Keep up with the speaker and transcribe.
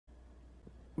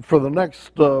For the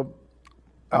next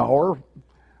hour,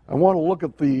 I want to look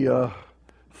at the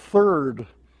third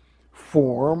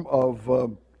form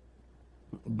of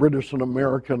British and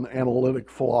American analytic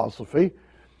philosophy.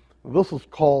 This is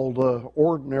called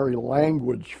ordinary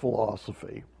language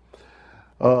philosophy.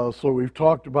 So we've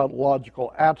talked about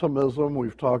logical atomism,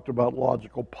 we've talked about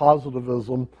logical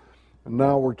positivism, and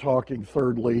now we're talking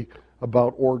thirdly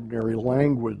about ordinary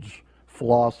language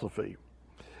philosophy.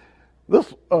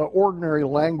 This ordinary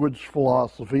language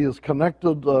philosophy is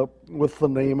connected with the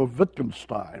name of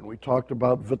Wittgenstein. We talked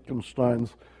about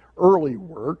Wittgenstein's early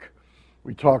work.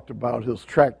 We talked about his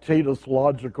Tractatus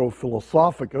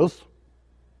Logico-Philosophicus.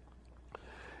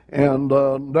 And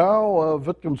now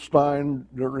Wittgenstein,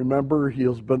 remember, he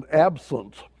has been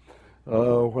absent.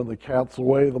 When the cat's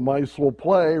away, the mice will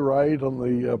play, right? And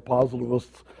the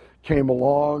positivists came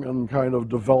along and kind of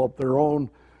developed their own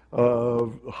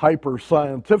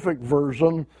hyper-scientific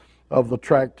version of the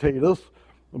Tractatus,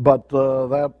 but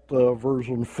that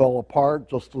version fell apart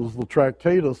just as the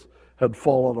Tractatus had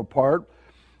fallen apart.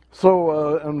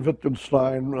 So, and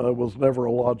Wittgenstein was never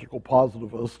a logical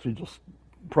positivist. He just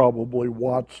probably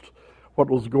watched what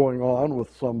was going on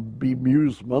with some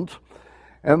bemusement.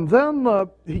 And then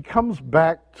he comes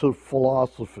back to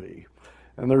philosophy.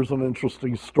 And there's an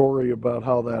interesting story about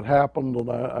how that happened,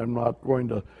 and I'm not going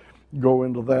to go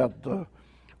into that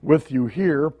with you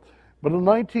here. But in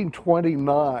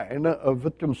 1929,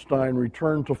 Wittgenstein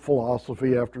returned to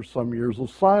philosophy after some years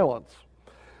of silence.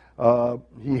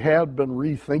 He had been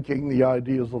rethinking the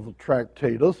ideas of the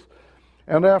Tractatus,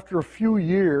 and after a few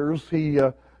years, he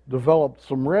developed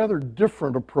some rather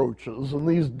different approaches, and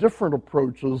these different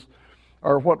approaches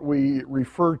are what we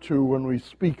refer to when we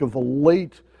speak of the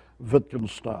late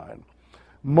Wittgenstein.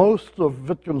 Most of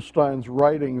Wittgenstein's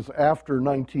writings after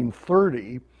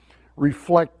 1930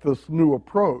 reflect this new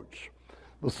approach.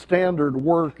 The standard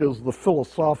work is the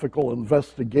Philosophical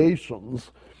Investigations.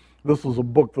 This is a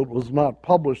book that was not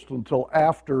published until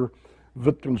after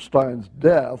Wittgenstein's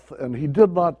death, and he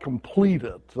did not complete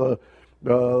it. There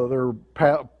are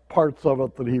parts of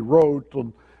it that he wrote,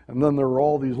 and then there were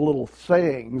all these little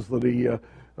sayings that he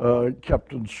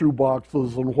kept in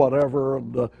shoeboxes and whatever,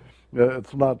 and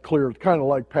it's not clear. It's kind of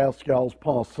like Pascal's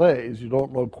Pensées. You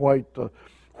don't know quite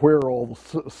where all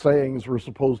the sayings were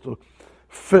supposed to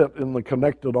fit in the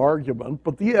connected argument,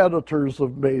 but the editors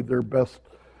have made their best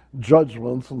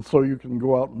judgments, and so you can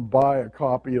go out and buy a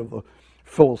copy of the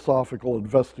Philosophical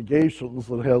Investigations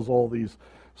that has all these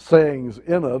sayings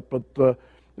in it, but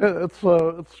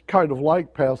it's kind of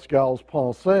like Pascal's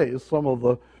Pensées. Some of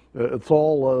the, it's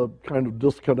all kind of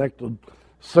disconnected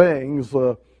sayings,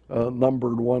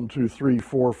 numbered 1, 2, 3,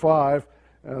 4, 5,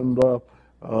 and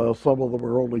some of them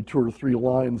are only 2 or 3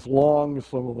 lines long,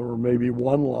 some of them are maybe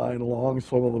 1 line long,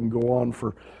 some of them go on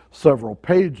for several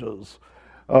pages.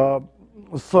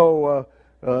 So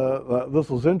this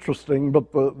is interesting,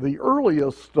 but the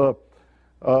earliest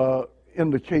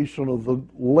indication of the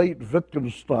late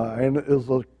Wittgenstein is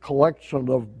a collection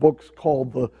of books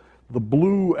called the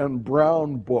Blue and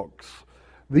Brown books.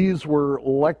 These were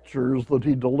lectures that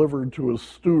he delivered to his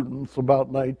students about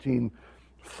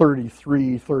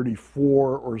 1933,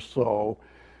 34 or so.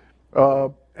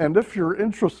 And if you're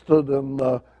interested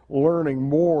in learning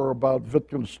more about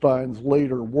Wittgenstein's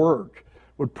later work, it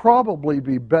would probably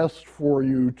be best for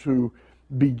you to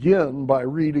begin by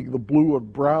reading the Blue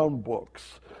and Brown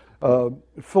books.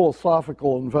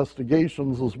 Philosophical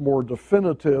Investigations is more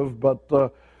definitive,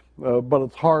 but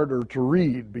it's harder to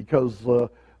read because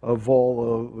of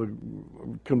all the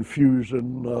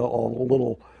confusion, all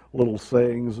the little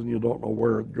sayings, and you don't know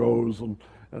where it goes, and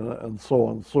so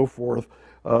on and so forth.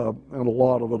 And a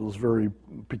lot of it is very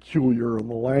peculiar in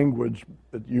the language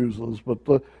it uses.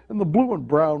 But in the Blue and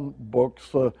Brown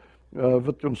books,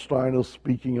 Wittgenstein is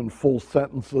speaking in full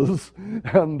sentences,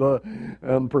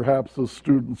 and perhaps his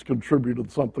students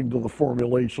contributed something to the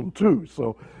formulation too.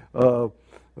 So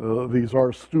these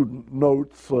are student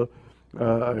notes.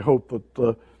 I hope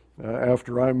that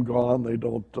after I'm gone, they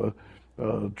don't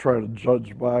try to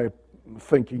judge my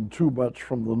thinking too much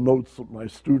from the notes that my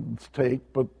students take,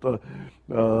 but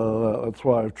that's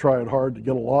why I've tried hard to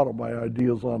get a lot of my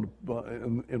ideas on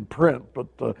in print.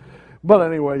 But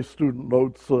anyway, student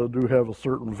notes do have a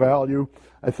certain value.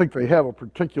 I think they have a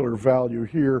particular value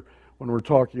here when we're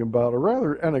talking about a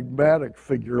rather enigmatic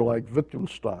figure like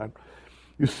Wittgenstein.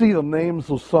 You see the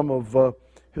names of some of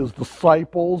his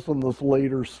disciples in this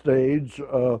later stage,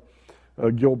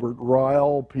 Gilbert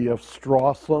Ryle, P.F.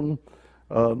 Strawson,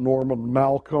 Norman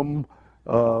Malcolm,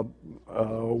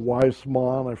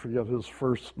 Weissmann, I forget his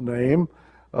first name,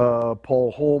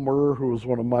 Paul Homer, who was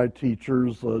one of my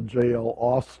teachers, J.L.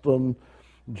 Austin,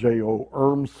 J.O.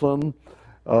 Urmson,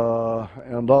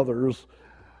 and others.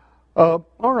 All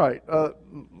right,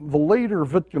 the later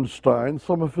Wittgenstein,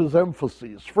 some of his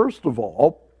emphases. First of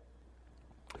all,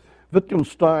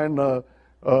 Wittgenstein,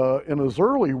 in his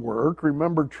early work,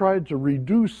 remember, tried to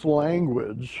reduce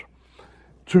language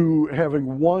to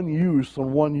having one use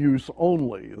and one use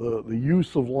only. The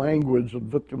use of language in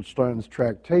Wittgenstein's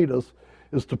Tractatus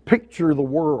is to picture the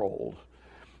world,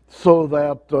 so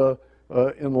that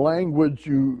in language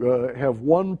you have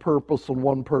one purpose and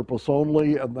one purpose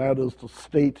only, and that is to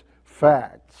state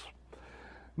facts.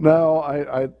 Now,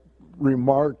 I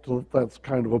remarked that that's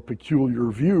kind of a peculiar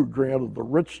view, granted the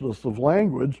richness of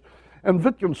language, and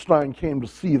Wittgenstein came to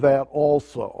see that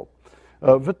also.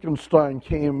 Wittgenstein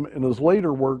came in his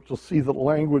later work to see that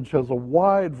language has a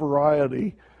wide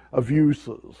variety of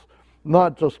uses,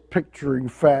 not just picturing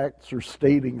facts or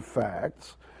stating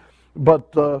facts,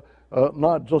 but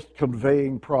not just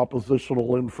conveying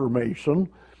propositional information,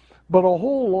 but a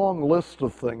whole long list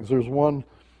of things. There's one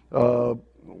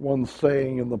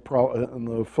saying in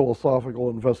the Philosophical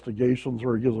Investigations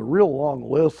where he gives a real long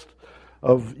list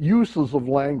of uses of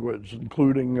language,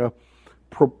 including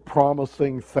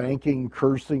promising, thanking,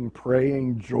 cursing,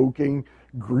 praying, joking,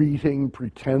 greeting,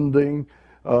 pretending,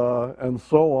 and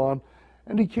so on.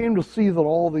 And he came to see that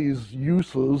all these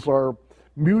uses are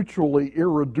mutually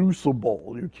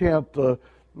irreducible. You can't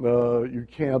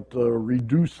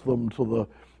reduce them to the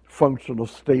function of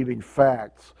stating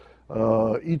facts.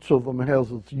 Each of them has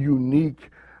its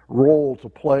unique role to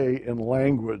play in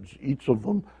language. Each of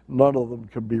them, none of them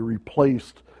can be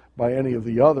replaced by any of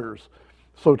the others.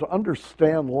 So to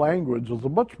understand language is a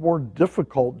much more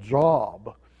difficult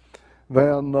job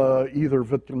than either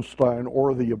Wittgenstein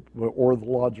or the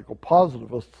logical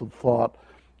positivists had thought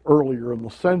earlier in the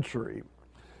century.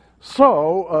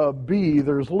 So, B,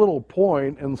 there's little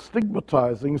point in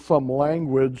stigmatizing some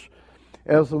language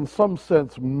as in some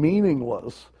sense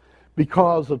meaningless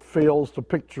because it fails to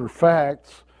picture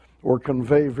facts or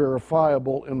convey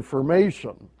verifiable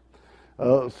information.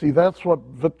 See, that's what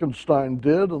Wittgenstein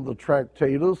did in the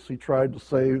Tractatus. He tried to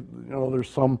say, there's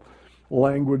some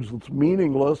language that's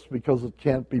meaningless because it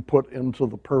can't be put into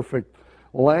the perfect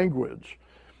language.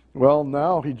 Well,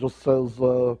 now he just says,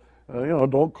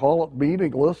 don't call it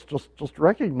meaningless. Just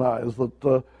recognize that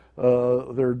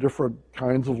there are different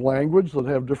kinds of language that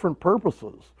have different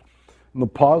purposes. And the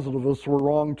positivists were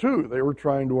wrong too. They were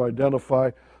trying to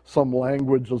identify some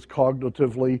language as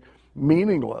cognitively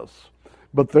meaningless.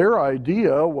 But their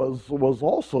idea was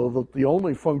also that the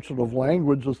only function of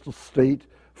language is to state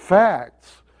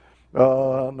facts.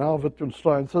 Now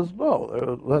Wittgenstein says,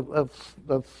 no,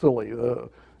 that's silly.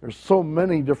 There's so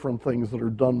many different things that are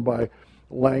done by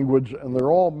language, and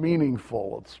they're all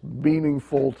meaningful. It's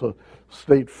meaningful to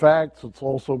state facts. It's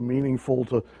also meaningful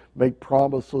to make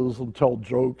promises and tell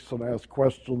jokes and ask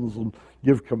questions and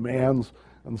give commands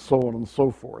and so on and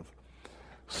so forth.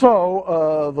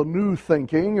 So the new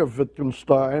thinking of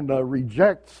Wittgenstein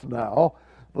rejects now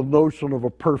the notion of a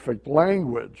perfect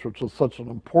language, which is such an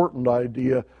important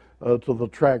idea to the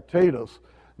Tractatus.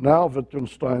 Now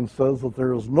Wittgenstein says that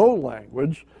there is no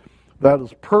language that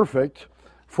is perfect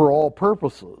for all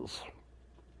purposes.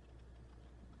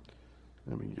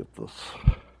 Let me get this.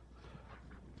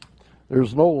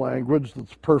 There's no language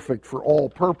that's perfect for all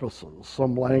purposes.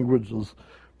 Some language is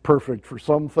perfect for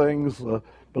some things,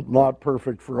 but not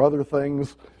perfect for other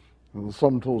things. And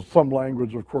some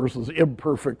language, of course, is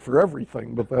imperfect for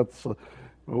everything, but that's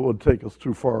would take us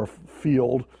too far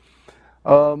afield.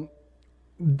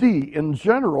 D, in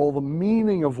general, the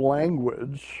meaning of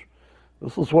language,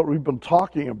 this is what we've been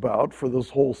talking about for this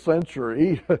whole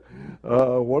century.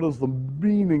 What is the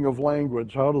meaning of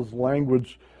language? How does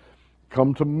language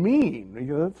come to mean?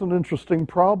 That's an interesting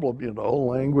problem,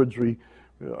 Language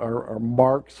are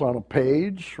marks on a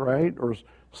page, right? Or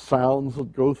sounds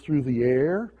that go through the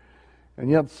air.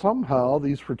 And yet somehow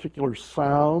these particular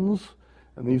sounds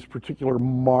and these particular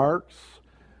marks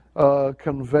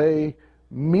convey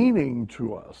meaning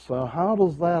to us. How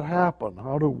does that happen?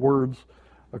 How do words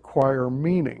acquire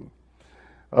meaning?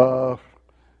 In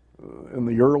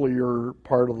the earlier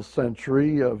part of the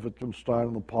century, Wittgenstein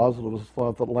and the positivists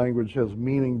thought that language has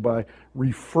meaning by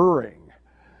referring,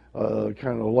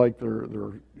 kind of like there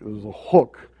is a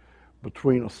hook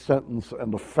between a sentence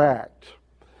and a fact.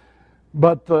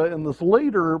 But in this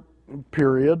later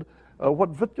period,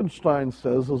 what Wittgenstein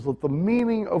says is that the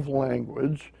meaning of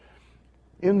language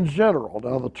in general,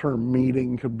 now the term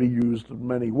meaning can be used in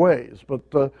many ways, but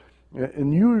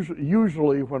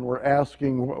usually when we're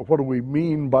asking what do we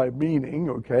mean by meaning,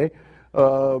 okay,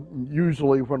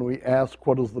 usually when we ask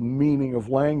what is the meaning of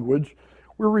language,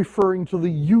 we're referring to the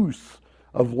use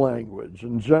of language.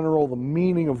 In general, the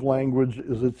meaning of language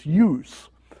is its use.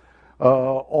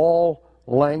 All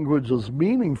language is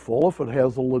meaningful if it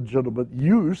has a legitimate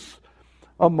use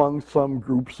among some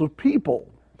groups of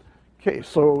people. Okay,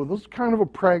 so this is kind of a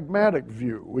pragmatic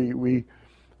view. We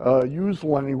use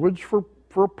language for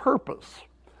a purpose.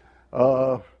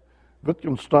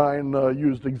 Wittgenstein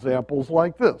used examples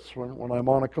like this. When I'm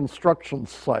on a construction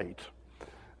site,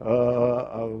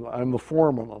 I'm the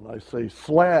foreman and I say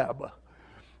slab.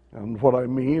 And what I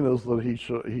mean is that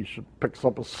he should picks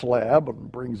up a slab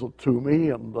and brings it to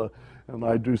me, and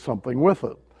I do something with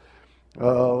it.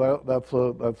 That's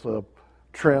a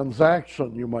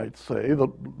transaction, you might say,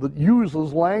 that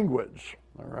uses language.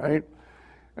 All right,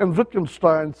 and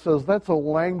Wittgenstein says that's a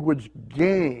language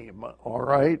game. All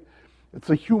right, it's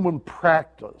a human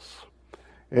practice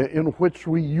in which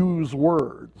we use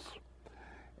words.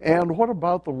 And what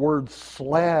about the word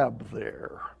slab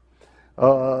there?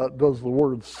 Does the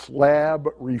word slab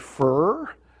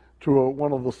refer to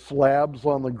one of the slabs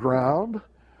on the ground?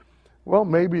 Well,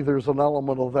 maybe there's an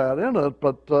element of that in it,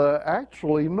 but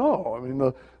actually no. I mean,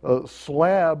 the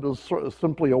slab is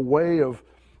simply a way of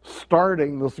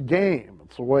starting this game.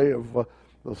 It's a way of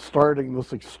starting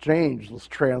this exchange, this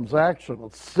transaction.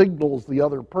 It signals the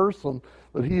other person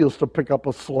that he is to pick up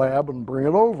a slab and bring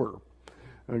it over.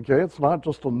 Okay, it's not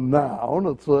just a noun.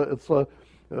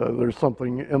 There's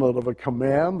something in it of a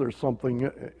command. There's something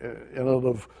in it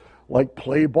of, like,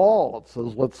 play ball. It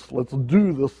says let's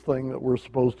do this thing that we're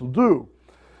supposed to do.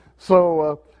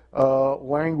 So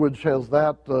language has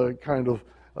that kind of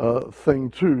thing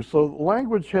too. So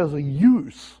language has a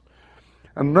use,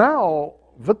 and now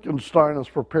Wittgenstein is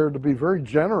prepared to be very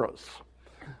generous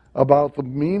about the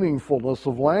meaningfulness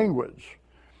of language.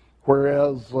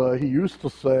 Whereas he used to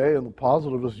say, and the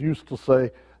positivists used to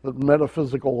say, that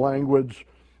metaphysical language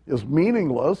is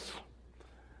meaningless.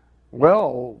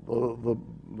 Well, the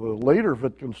later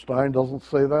Wittgenstein doesn't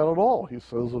say that at all. He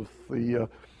says if the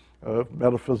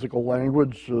metaphysical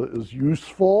language is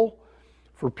useful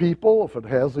for people, if it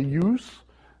has a use,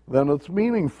 then it's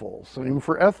meaningful. Same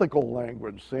for ethical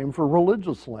language, same for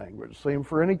religious language, same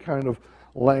for any kind of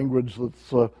language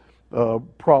that's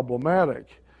problematic.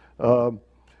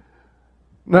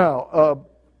 Now,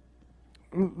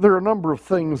 there are a number of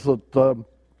things that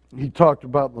he talked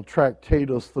about in the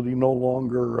Tractatus that he no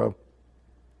longer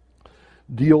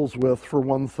deals with. For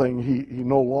one thing, he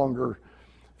no longer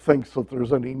thinks that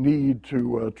there's any need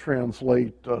to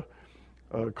translate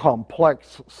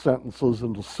complex sentences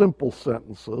into simple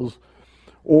sentences,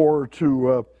 or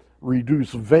to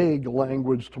reduce vague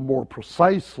language to more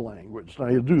precise language. Now,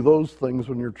 you do those things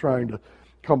when you're trying to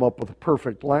come up with a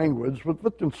perfect language, but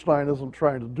Wittgenstein isn't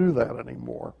trying to do that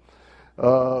anymore.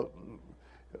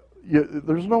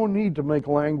 There's no need to make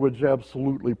language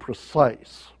absolutely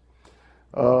precise.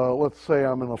 Let's say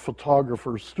I'm in a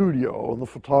photographer's studio and the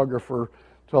photographer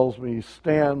tells me,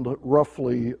 stand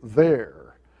roughly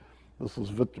there. This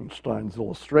is Wittgenstein's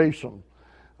illustration.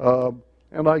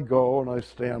 And I go and I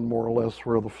stand more or less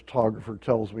where the photographer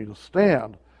tells me to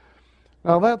stand.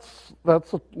 Now that's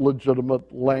a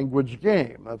legitimate language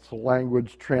game. That's a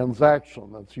language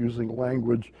transaction. That's using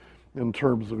language in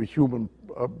terms of a human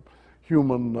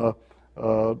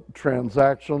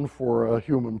transaction for a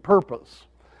human purpose.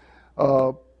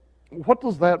 What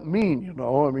does that mean, you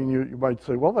know? I mean, you might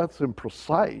say, well, that's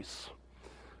imprecise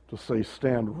to say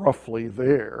stand roughly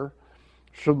there.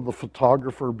 Shouldn't the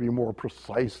photographer be more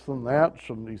precise than that?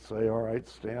 Shouldn't he say, all right,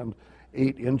 stand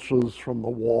 8 inches from the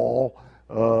wall,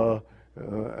 or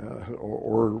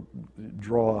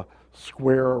draw a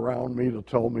square around me to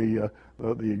tell me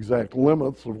the exact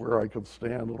limits of where I could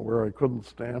stand and where I couldn't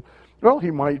stand? Well,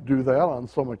 he might do that on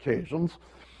some occasions,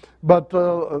 but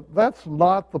that's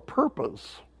not the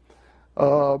purpose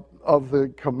of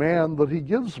the command that he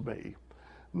gives me.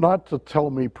 Not to tell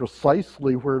me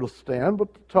precisely where to stand,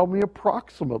 but to tell me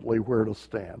approximately where to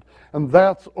stand. And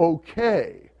that's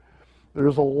okay.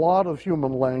 There's a lot of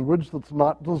human language that's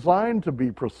not designed to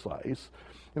be precise,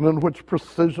 and in which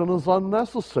precision is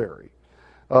unnecessary.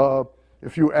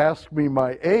 If you ask me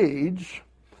my age,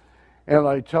 and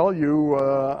I tell you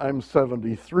I'm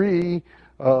 73,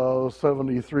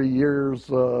 73 years,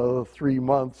 3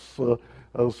 months,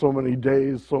 so many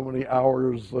days, so many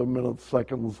hours, minutes,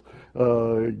 seconds.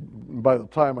 By the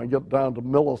time I get down to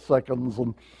milliseconds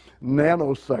and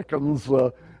nanoseconds,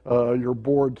 you're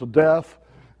bored to death,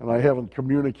 and I haven't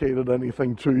communicated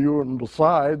anything to you. And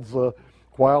besides,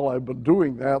 while I've been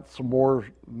doing that, some more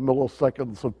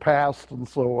milliseconds have passed, and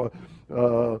so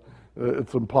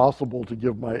it's impossible to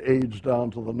give my age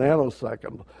down to the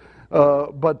nanosecond.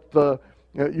 But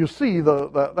you see,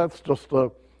 that's just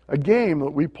a game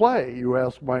that we play. You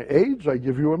ask my age, I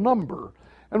give you a number.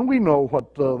 And we know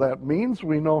what that means.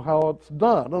 We know how it's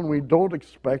done, and we don't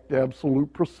expect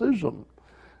absolute precision.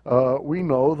 We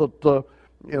know that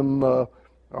in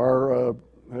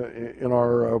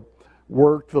our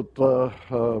work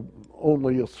that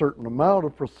only a certain amount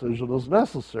of precision is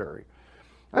necessary.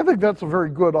 I think that's a very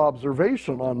good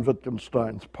observation on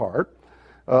Wittgenstein's part.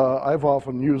 I've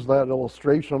often used that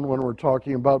illustration when we're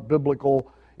talking about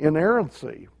biblical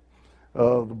inerrancy.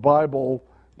 The Bible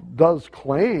does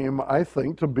claim, I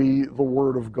think, to be the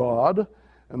Word of God,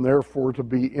 and therefore to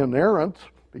be inerrant,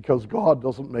 because God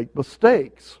doesn't make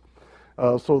mistakes.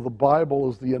 So the Bible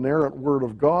is the inerrant Word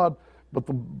of God, but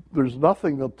there's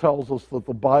nothing that tells us that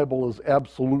the Bible is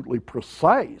absolutely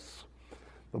precise.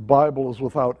 The Bible is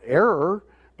without error,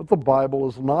 but the Bible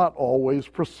is not always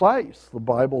precise. The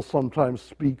Bible sometimes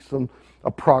speaks in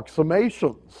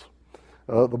approximations.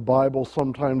 The Bible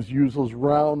sometimes uses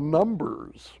round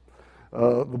numbers.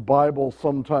 The Bible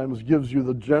sometimes gives you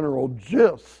the general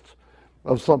gist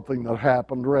of something that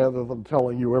happened rather than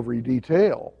telling you every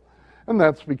detail. And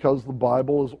that's because the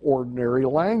Bible is ordinary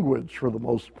language for the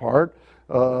most part.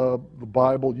 The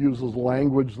Bible uses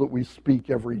language that we speak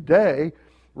every day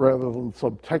rather than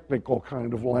some technical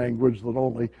kind of language that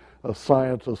only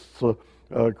scientists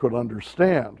could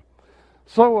understand.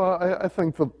 So I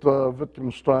think that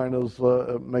Wittgenstein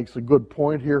makes a good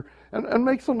point here, and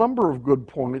makes a number of good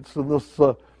points in this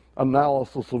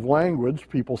analysis of language.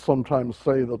 People sometimes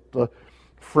say that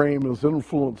Frame is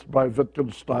influenced by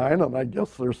Wittgenstein, and I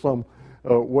guess there's some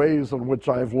ways in which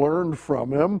I've learned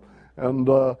from him, and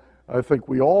I think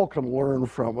we all can learn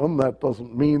from him. That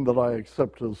doesn't mean that I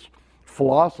accept his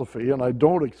philosophy, and I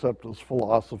don't accept his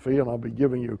philosophy, and I'll be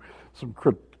giving you some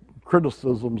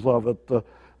criticisms of it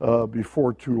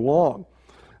before too long.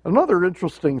 Another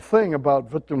interesting thing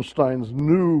about Wittgenstein's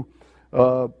new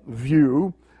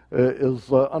view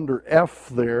is under F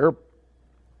there.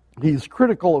 He's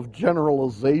critical of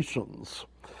generalizations.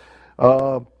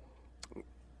 When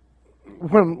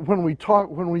we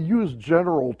use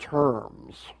general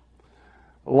terms,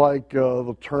 like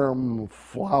the term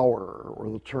flower, or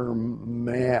the term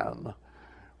man,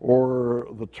 or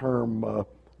the term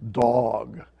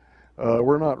dog,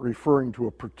 we're not referring to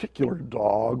a particular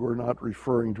dog, we're not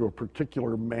referring to a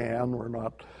particular man,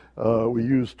 we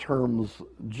use terms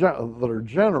that are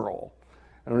general.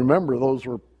 And remember, those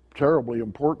were terribly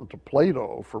important to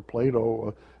Plato. For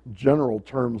Plato, general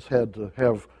terms had to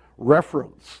have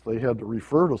reference. They had to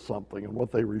refer to something, and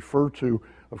what they refer to,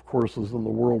 of course, is in the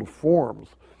world of forms.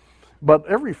 But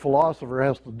every philosopher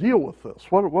has to deal with this.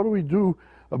 What do we do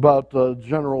about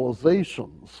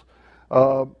generalizations?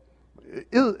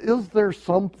 Is there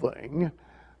something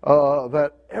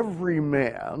that every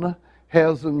man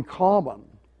has in common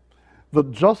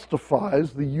that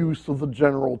justifies the use of the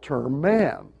general term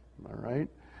man? All right?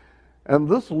 And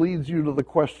this leads you to the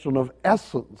question of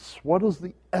essence. What is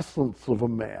the essence of a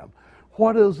man?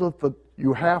 What is it that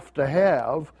you have to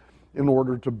have in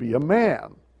order to be a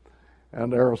man?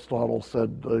 And Aristotle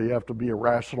said you have to be a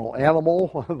rational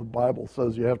animal. The Bible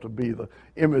says you have to be the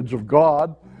image of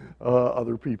God.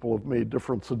 Other people have made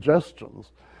different suggestions.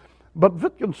 But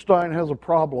Wittgenstein has a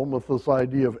problem with this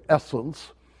idea of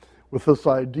essence, with this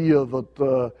idea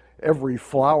that every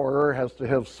flower has to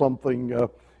have something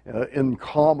in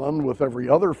common with every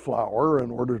other flower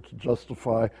in order to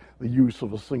justify the use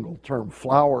of a single term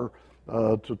flower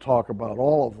to talk about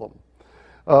all of them.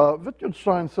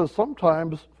 Wittgenstein says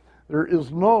sometimes there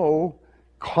is no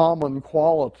common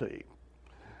quality.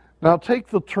 Now take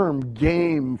the term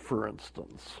game, for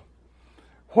instance.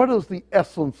 What is the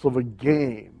essence of a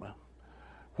game?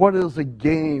 What is a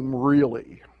game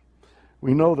really?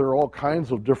 We know there are all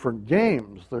kinds of different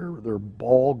games. There are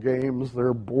ball games, there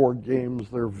are board games,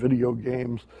 there are video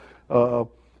games. What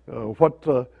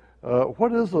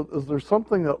is it? Is there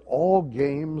something that all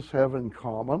games have in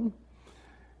common?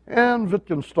 And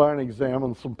Wittgenstein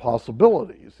examines some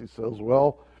possibilities. He says,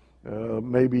 well,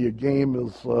 maybe a game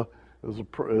is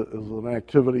an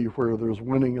activity where there's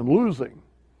winning and losing.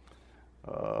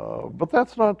 But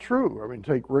that's not true. I mean,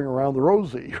 take Ring Around the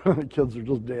Rosie. The kids are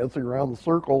just dancing around the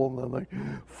circle and then they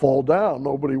fall down.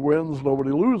 Nobody wins,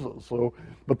 nobody loses.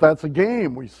 But that's a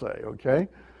game, we say, okay?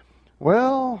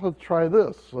 Well, let's try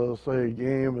this. Say a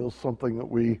game is something that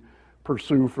we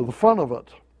pursue for the fun of it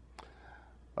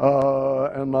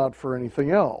and not for anything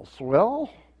else.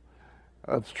 Well,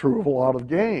 that's true of a lot of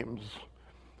games.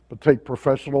 But take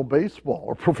professional baseball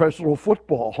or professional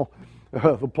football.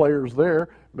 The players there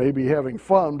may be having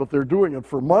fun, but they're doing it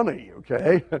for money,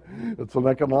 okay? It's an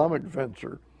economic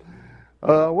venture.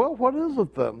 Well, what is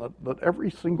it then that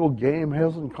every single game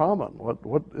has in common?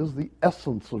 What is the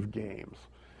essence of games?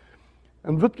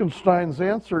 And Wittgenstein's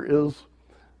answer is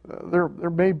there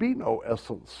may be no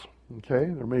essence, okay?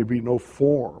 There may be no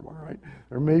form, all right?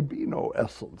 There may be no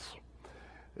essence.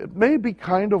 It may be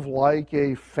kind of like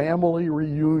a family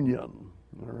reunion,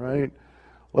 all right?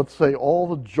 Let's say all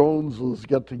the Joneses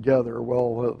get together.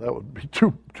 Well, that would be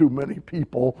too many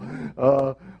people.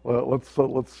 Let's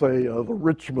say the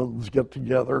Richmonds get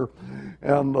together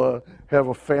and have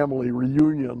a family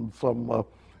reunion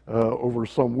over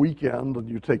some weekend, and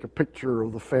you take a picture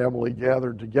of the family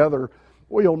gathered together.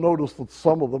 Well, you'll notice that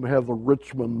some of them have the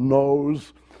Richmond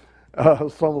nose,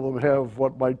 some of them have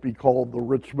what might be called the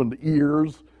Richmond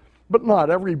ears, but not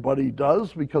everybody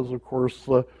does, because of course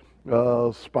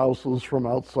spouses from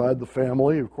outside the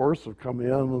family, of course, have come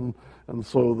in, and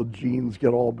so the genes get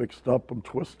all mixed up and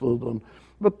twisted,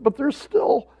 but there's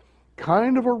still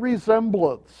kind of a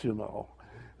resemblance, you know.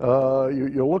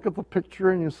 You look at the picture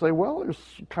and you say, well, there's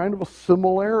kind of a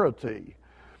similarity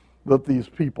that these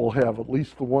people have, at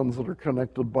least the ones that are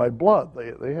connected by blood.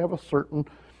 They have a certain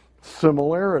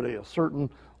similarity, a certain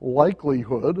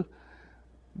likelihood,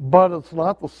 but it's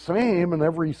not the same in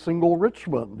every single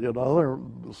Richmond. You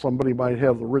know, somebody might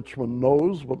have the Richmond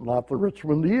nose, but not the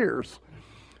Richmond ears.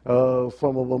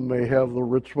 Some of them may have the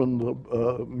Richmond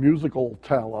musical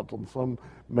talent, and some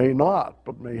may not,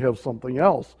 but may have something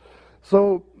else.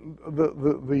 So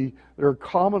there are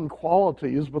common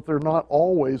qualities, but they're not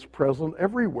always present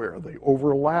everywhere. They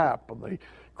overlap, and they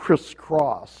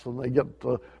crisscross, and they get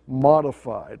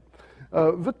modified.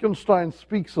 Wittgenstein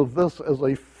speaks of this as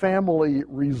a family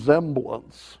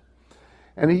resemblance.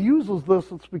 And he uses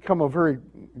this, it's become a very,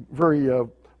 very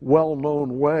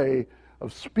well-known way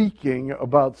of speaking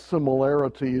about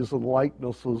similarities and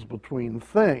likenesses between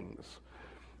things.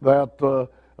 That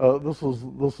this is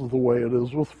the way it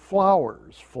is with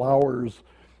flowers. Flowers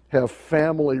have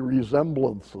family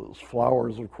resemblances.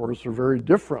 Flowers, of course, are very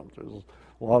different. There's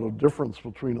a lot of difference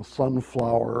between a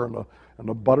sunflower and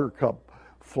a buttercup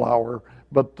flower,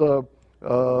 but there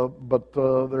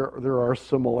are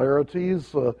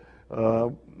similarities.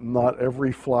 Not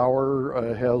every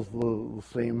flower has the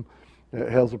same,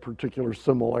 has a particular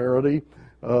similarity,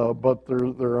 but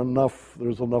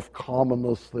there's enough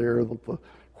commonness there that the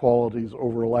qualities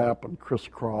overlap and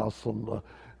crisscross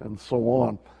and so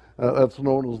on. That's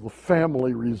known as the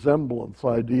family resemblance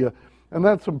idea, and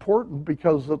that's important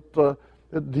because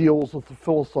it deals with the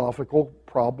philosophical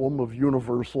problem of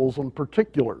universals and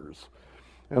particulars.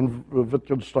 And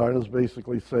Wittgenstein is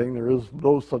basically saying there is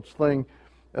no such thing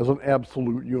as an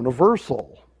absolute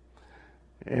universal.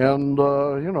 And,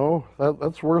 you know,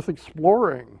 that's worth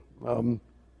exploring.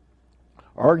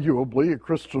 Arguably, a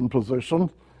Christian position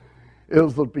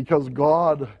is that because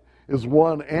God is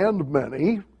one and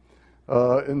many,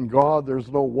 in God there's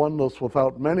no oneness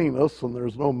without manyness, and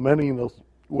there's no manyness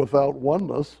without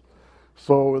oneness.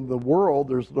 So in the world,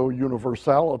 there's no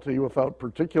universality without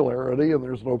particularity, and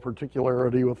there's no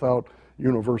particularity without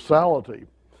universality.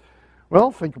 Well,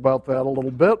 think about that a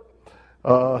little bit,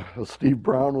 as Steve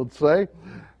Brown would say.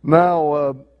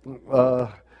 Now,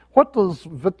 what does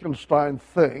Wittgenstein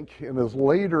think in his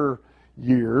later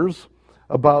years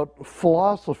about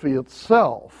philosophy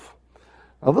itself?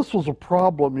 Now, this was a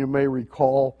problem, you may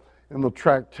recall, in the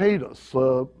Tractatus.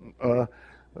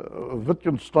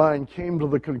 Wittgenstein came to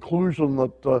the conclusion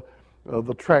that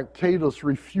the Tractatus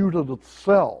refuted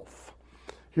itself.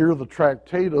 Here the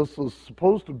Tractatus is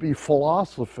supposed to be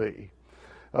philosophy.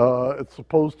 It's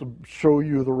supposed to show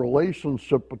you the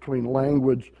relationship between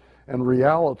language and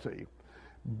reality.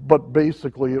 But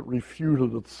basically it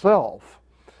refuted itself.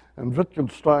 And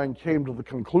Wittgenstein came to the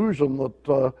conclusion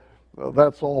that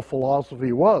that's all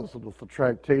philosophy was, and if the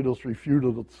Tractatus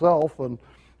refuted itself, then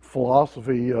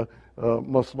philosophy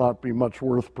must not be much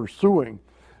worth pursuing.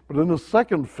 But in his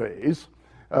second phase,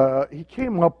 he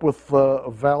came up with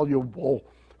valuable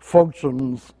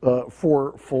functions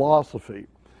for philosophy.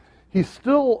 He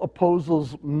still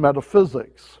opposes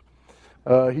metaphysics.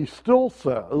 He still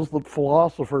says that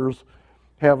philosophers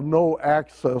have no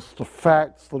access to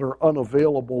facts that are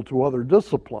unavailable to other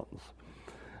disciplines.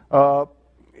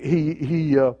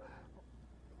 He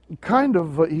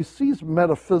sees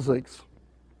metaphysics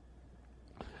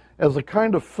as a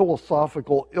kind of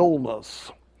philosophical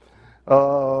illness.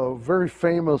 Very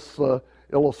famous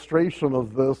illustration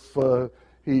of this,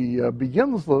 he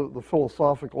begins the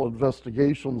philosophical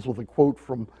investigations with a quote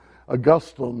from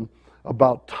Augustine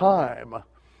about time.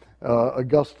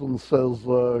 Augustine says,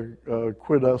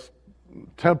 quid est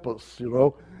tempus, you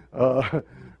know,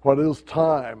 what is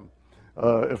time?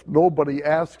 If nobody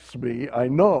asks me, I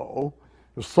know,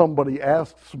 If somebody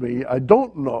asks me, I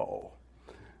don't know.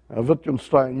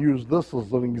 Wittgenstein used this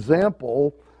as an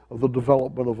example of the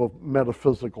development of a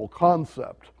metaphysical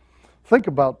concept. Think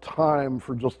about time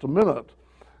for just a minute.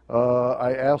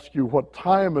 I ask you what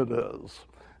time it is,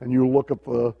 and you look at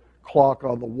the clock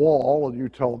on the wall and you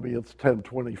tell me it's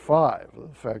 10:25.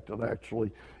 In fact, it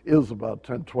actually is about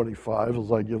 10:25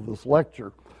 as I give this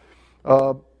lecture.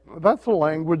 That's a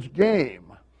language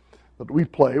game that we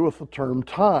play with the term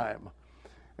time.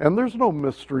 And there's no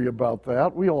mystery about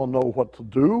that. We all know what to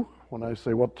do. When I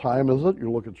say, what time is it?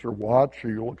 You look at your watch, or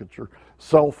you look at your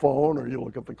cell phone, or you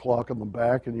look at the clock in the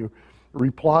back, and you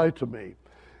reply to me.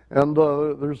 And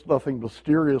there's nothing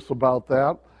mysterious about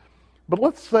that. But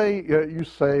let's say you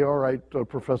say, all right,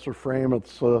 Professor Frame,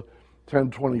 it's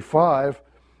 10:25.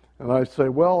 And I say,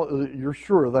 well, you're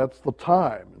sure that's the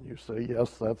time? And you say,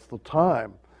 yes, that's the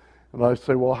time. And I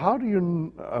say, well, how do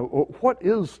you, what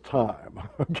is time?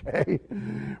 Okay,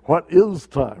 what is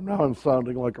time? Now I'm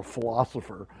sounding like a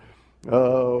philosopher.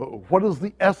 What is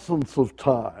the essence of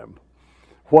time?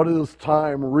 What is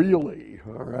time really?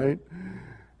 All right,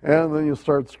 and then you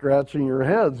start scratching your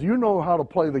heads. You know how to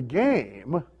play the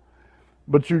game,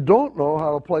 but you don't know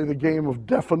how to play the game of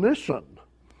definition.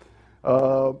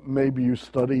 Maybe you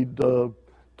studied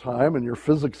time in your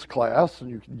physics class, and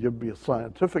you can give me a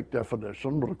scientific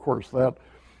definition, but of course that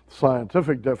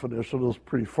scientific definition is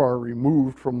pretty far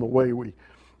removed from the way we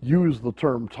use the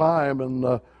term time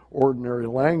in ordinary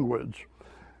language.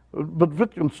 But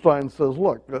Wittgenstein says,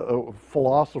 look,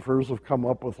 philosophers have come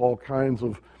up with all kinds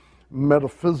of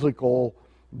metaphysical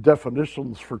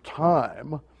definitions for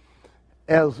time,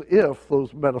 as if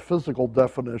those metaphysical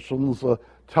definitions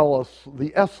tell us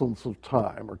the essence of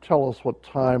time, or tell us what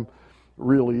time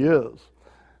really is.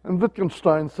 And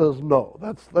Wittgenstein says, no,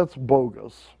 that's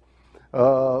bogus.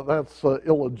 That's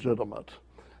illegitimate.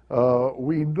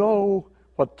 We know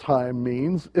what time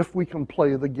means if we can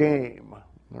play the game,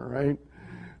 all right?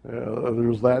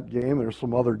 There's that game. There's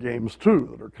some other games, too,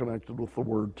 that are connected with the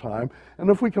word time. And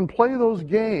if we can play those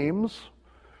games,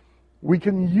 we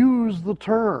can use the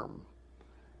term.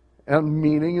 And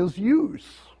meaning is use.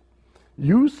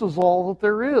 Use is all that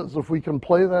there is. If we can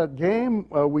play that game,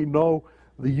 we know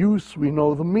the use, we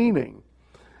know the meaning.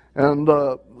 And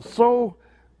so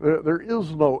there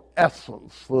is no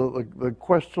essence. The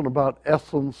question about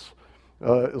essence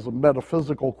is a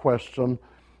metaphysical question.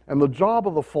 And the job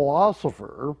of the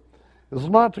philosopher is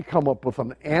not to come up with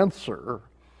an answer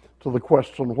to the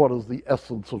question, what is the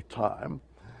essence of time?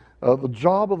 The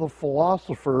job of the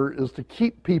philosopher is to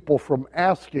keep people from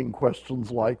asking questions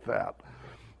like that.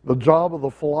 The job of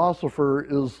the philosopher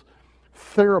is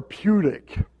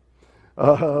therapeutic.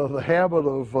 The habit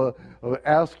of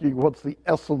asking what's the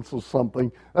essence of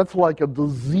something, that's like a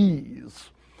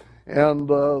disease. And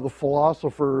the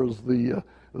philosopher is the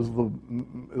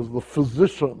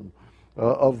physician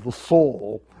of the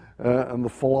soul, and the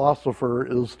philosopher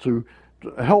is to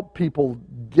help people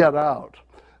get out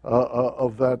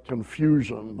of that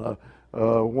confusion.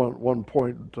 One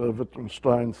point,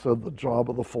 Wittgenstein said the job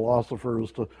of the philosopher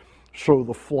is to show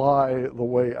the fly the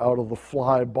way out of the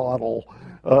fly bottle.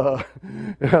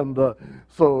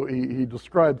 So he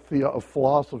described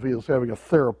philosophy as having a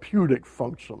therapeutic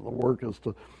function. The work is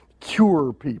to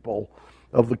cure people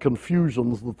of the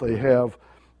confusions that they have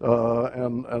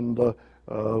and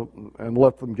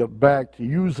let them get back to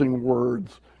using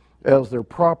words as they're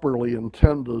properly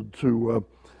intended to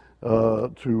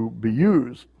be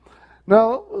used.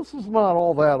 Now, this is not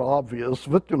all that obvious.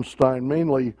 Wittgenstein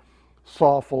mainly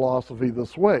saw philosophy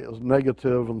this way, as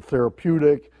negative and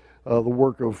therapeutic. The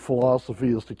work of philosophy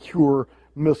is to cure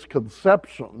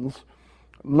misconceptions,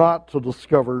 not to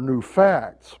discover new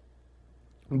facts.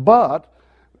 But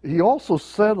he also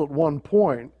said at one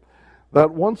point that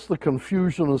once the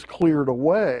confusion is cleared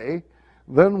away,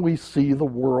 then we see the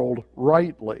world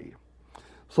rightly.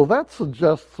 So that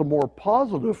suggests a more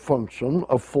positive function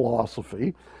of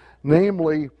philosophy,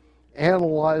 namely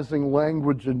analyzing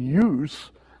language and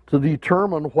use to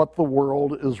determine what the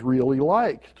world is really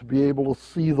like, to be able to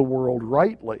see the world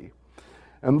rightly.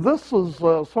 And this is,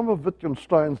 some of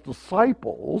Wittgenstein's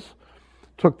disciples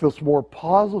took this more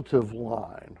positive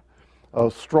line.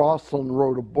 Strawson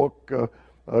wrote a book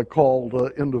called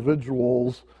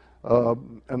Individuals,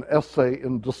 an essay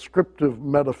in descriptive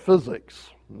metaphysics,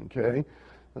 okay?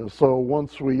 So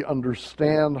once we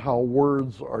understand how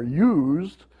words are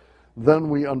used, then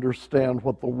we understand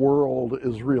what the world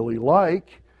is really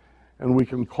like, and we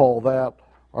can call that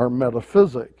our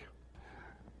metaphysic.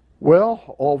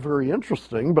 Well, all very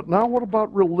interesting, but now what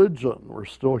about religion? We're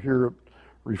still here at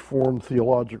Reformed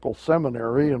Theological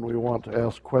Seminary, and we want to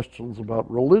ask questions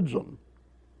about religion.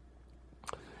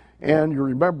 And you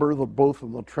remember that both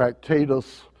in the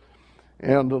Tractatus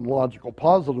and in logical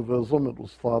positivism, it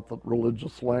was thought that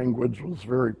religious language was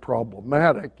very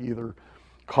problematic, either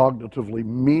cognitively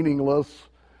meaningless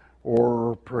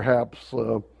or perhaps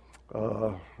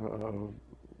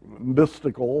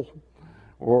mystical,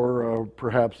 or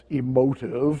perhaps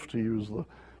emotive, to use the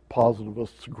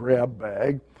positivists' grab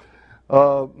bag.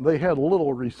 They had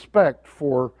little respect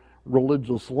for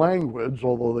religious language,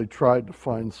 although they tried to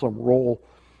find some role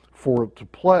for it to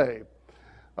play.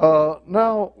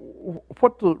 Now,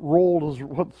 what's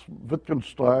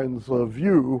Wittgenstein's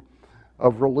view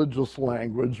of religious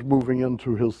language moving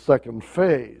into his second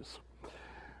phase?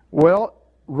 Well,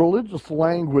 religious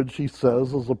language, he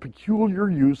says, is a peculiar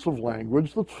use of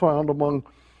language that's found among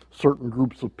certain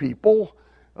groups of people.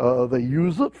 They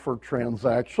use it for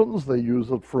transactions, they use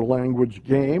it for language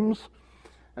games,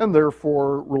 and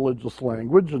therefore religious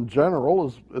language in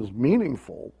general is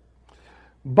meaningful.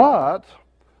 But,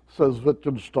 says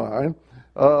Wittgenstein,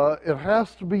 it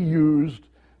has to be used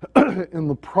in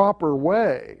the proper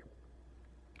way.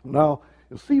 Now,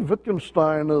 you see,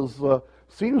 Wittgenstein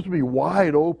seems to be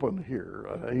wide open here.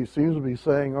 He seems to be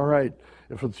saying, all right,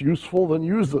 if it's useful, then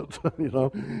use it.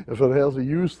 If it has a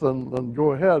use, then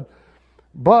go ahead.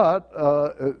 But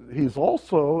he's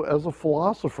also, as a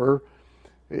philosopher,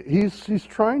 he's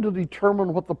trying to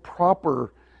determine what the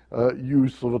proper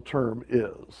use of a term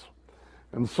is.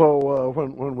 And so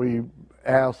when we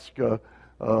ask the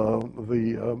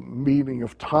meaning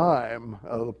of time,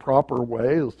 the proper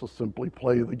way is to simply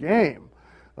play the game.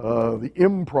 The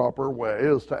improper way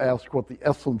is to ask what the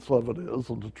essence of it is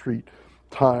and to treat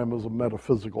time as a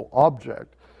metaphysical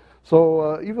object.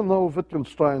 So even though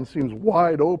Wittgenstein seems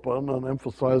wide open and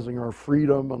emphasizing our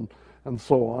freedom and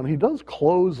so on, he does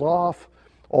close off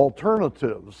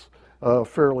alternatives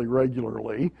fairly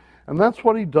regularly. And that's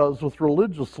what he does with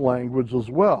religious language as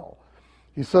well.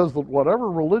 He says that whatever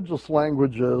religious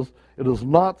language is, it is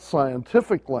not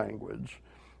scientific language,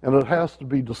 and it has to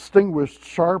be distinguished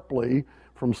sharply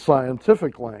from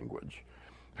scientific language.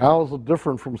 How is it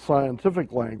different from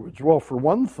scientific language? Well, for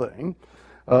one thing,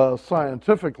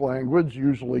 scientific language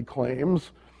usually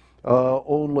claims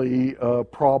only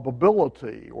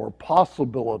probability or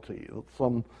possibility,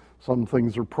 that some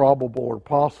things are probable or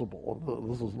possible.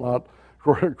 This is not,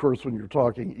 of course, when you're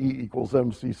talking E equals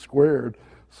mc squared,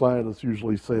 scientists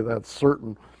usually say that's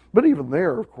certain. But even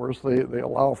there, of course, they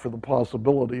allow for the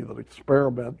possibility that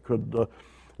experiment could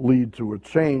lead to a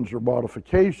change or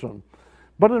modification.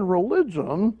 But in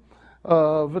religion,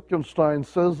 Wittgenstein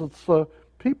says it's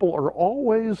people are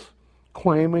always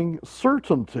claiming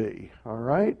certainty, all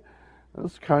right?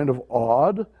 That's kind of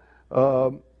odd.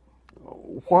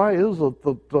 Why is it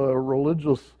that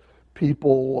religious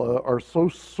people are so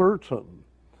certain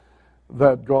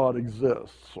that God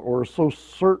exists, or so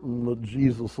certain that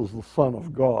Jesus is the Son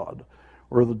of God,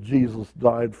 or that Jesus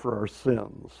died for our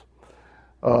sins?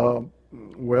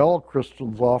 Well,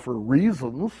 Christians offer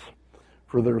reasons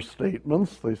for their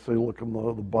statements. They say, look, the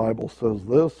Bible says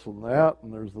this and that,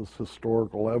 and there's this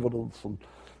historical evidence, and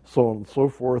so on and so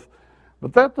forth.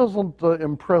 But that doesn't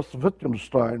impress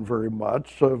Wittgenstein very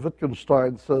much.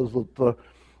 Wittgenstein says that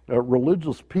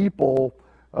religious people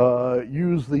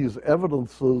use these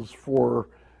evidences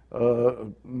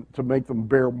to make them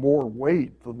bear more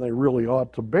weight than they really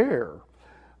ought to bear.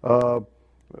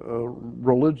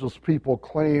 Religious people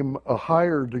claim a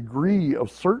higher degree of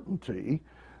certainty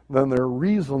than their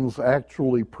reasons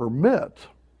actually permit.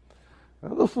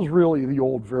 Now, this is really the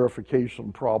old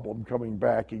verification problem coming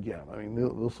back again. I mean,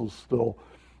 this is still,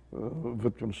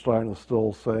 Wittgenstein is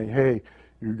still saying, hey,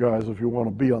 you guys, if you want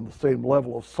to be on the same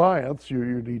level of science,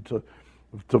 you need to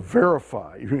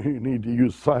verify. You need to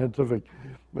use scientific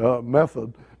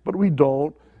method, but we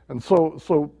don't. And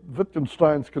so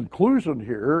Wittgenstein's conclusion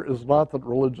here is not that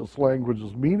religious language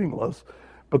is meaningless,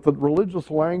 but that religious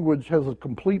language has a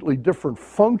completely different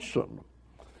function,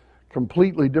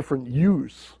 completely different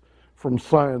use from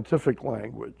scientific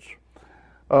language.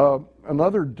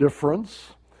 Another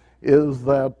difference is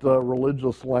that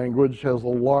religious language has a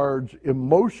large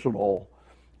emotional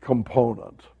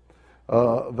component.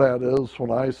 That is,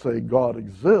 when I say God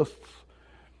exists,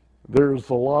 there's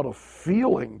a lot of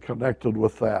feeling connected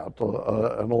with that,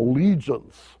 an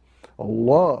allegiance, a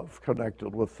love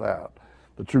connected with that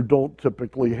you don't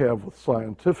typically have with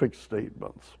scientific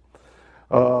statements.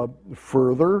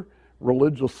 Further,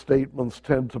 religious statements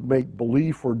tend to make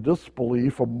belief or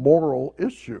disbelief a moral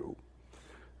issue.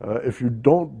 If you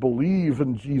don't believe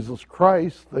in Jesus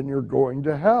Christ, then you're going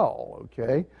to hell,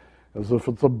 okay? As if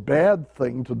it's a bad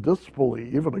thing to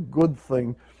disbelieve and a good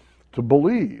thing to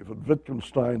believe. And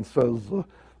Wittgenstein says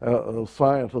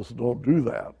Scientists don't do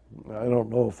that. I don't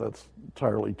know if that's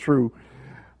entirely true.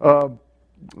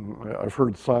 I've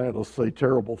heard scientists say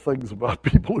terrible things about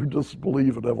people who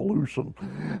disbelieve in evolution.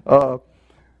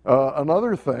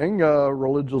 Another thing,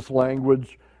 religious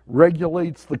language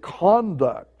regulates the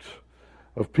conduct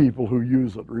of people who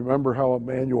use it. Remember how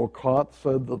Immanuel Kant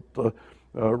said that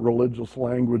religious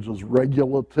language is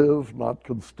regulative, not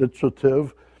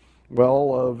constitutive?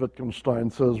 Well, Wittgenstein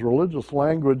says religious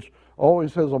language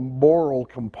always has a moral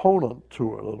component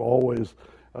to it. It always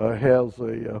has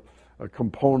a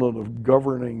component of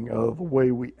governing the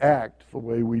way we act, the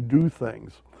way we do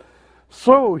things.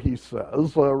 So, he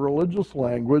says, religious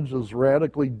language is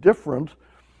radically different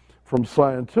from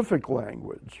scientific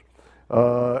language.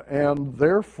 And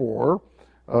therefore,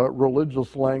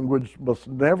 religious language must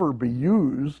never be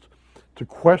used to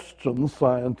question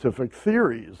scientific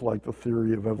theories, like the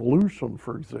theory of evolution,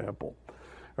 for example.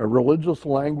 Religious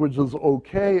language is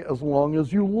okay as long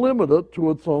as you limit it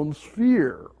to its own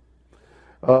sphere.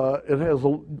 It has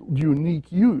a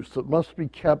unique use. It must be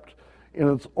kept in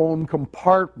its own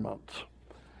compartment.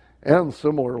 And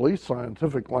similarly,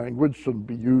 scientific language shouldn't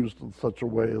be used in such a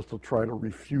way as to try to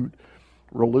refute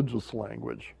religious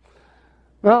language.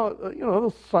 Now,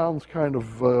 this sounds kind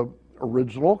of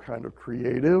original, kind of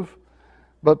creative,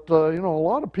 but, a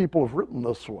lot of people have written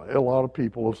this way. A lot of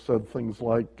people have said things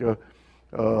like the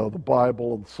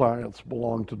Bible and science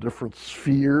belong to different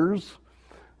spheres.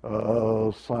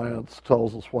 Science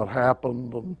tells us what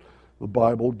happened, and the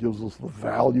Bible gives us the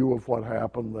value of what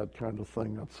happened, that kind of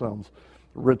thing. That sounds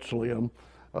Richelian.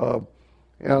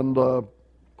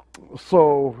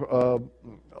 So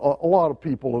a lot of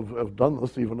people have done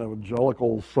this. Even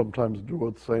evangelicals sometimes do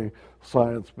it, saying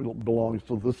science belongs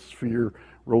to this sphere,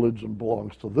 religion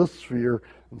belongs to this sphere,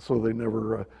 and so they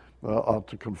never ought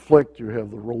to conflict. You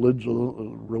have the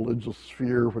religious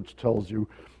sphere, which tells you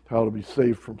how to be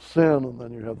saved from sin, and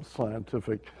then you have the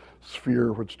scientific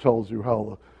sphere, which tells you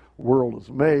how the world is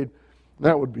made.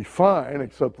 That would be fine,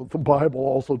 except that the Bible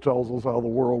also tells us how the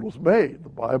world was made. The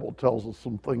Bible tells us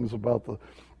some things about the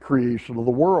creation of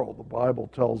the world. The Bible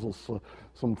tells us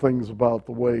some things about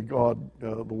the way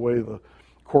the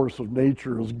course of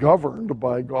nature is governed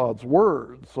by God's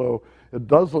Word. So it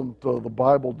doesn't, the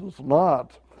Bible does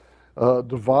not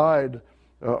divide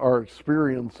our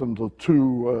experience into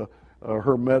two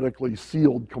hermetically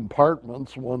sealed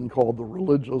compartments, one called the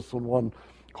religious and one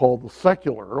called the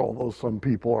secular, although some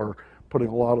people are putting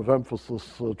a lot of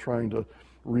emphasis trying to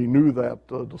renew that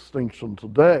distinction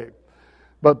today.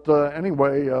 But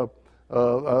anyway,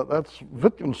 that's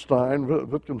Wittgenstein.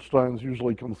 Wittgenstein's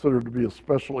usually considered to be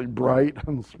especially bright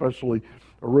and especially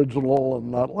original and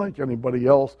not like anybody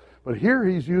else. But here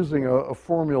he's using a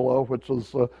formula which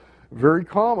is very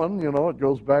common. It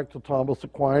goes back to Thomas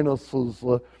Aquinas's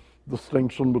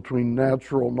distinction between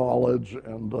natural knowledge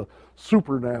and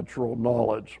supernatural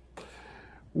knowledge.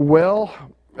 Well,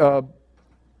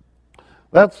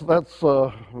 that's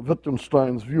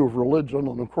Wittgenstein's view of religion,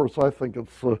 and of course I think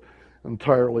it's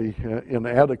entirely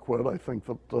inadequate. I think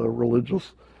that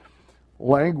religious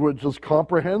language is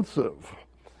comprehensive.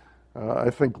 I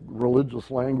think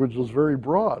religious language is very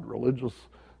broad.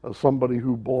 Somebody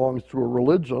who belongs to a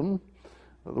religion,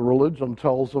 the religion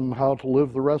tells them how to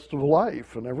live the rest of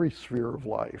life in every sphere of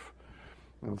life.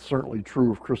 And it's certainly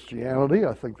true of Christianity.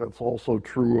 I think that's also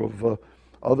true of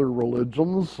other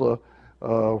religions.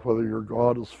 Whether your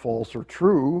God is false or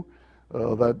true,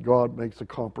 that God makes a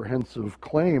comprehensive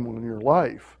claim on your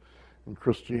life. In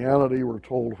Christianity, we're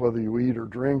told whether you eat or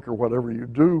drink or whatever you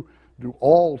do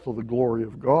all to the glory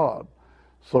of God.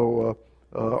 So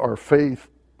our faith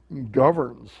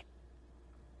governs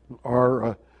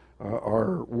our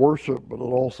worship, but it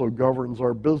also governs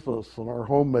our business and our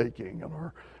homemaking and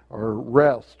our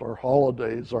rest, our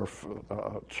holidays, our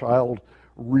child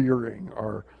rearing,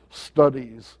 our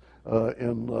studies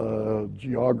in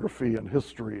geography and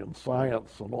history and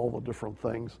science and all the different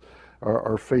things.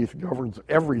 Our faith governs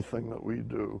everything that we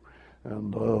do,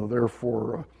 and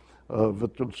therefore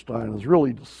Wittgenstein is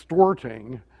really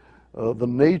distorting the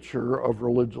nature of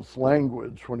religious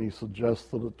language when he suggests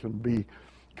that it can be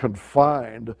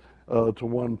confined to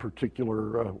one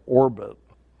particular orbit.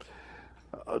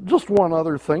 Just one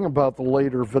other thing about the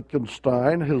later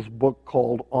Wittgenstein, his book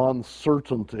called On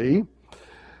Certainty.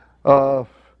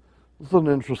 It's an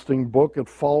interesting book. It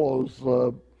follows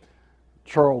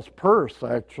Charles Peirce,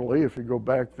 actually. If you go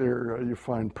back there, you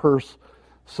find Peirce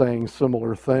saying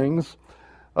similar things.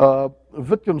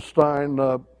 Wittgenstein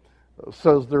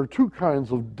says there are two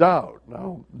kinds of doubt.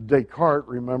 Now, Descartes,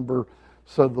 remember,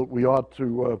 said that we ought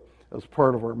to, as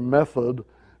part of our method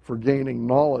for gaining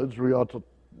knowledge, we ought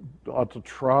to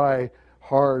try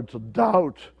hard to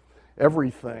doubt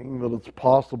everything that it's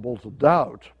possible to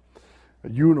doubt, a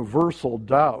universal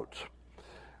doubt.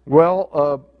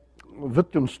 Well,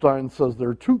 Wittgenstein says there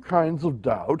are two kinds of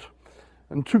doubt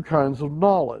and two kinds of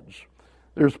knowledge.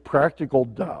 There's practical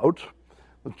doubt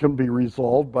that can be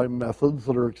resolved by methods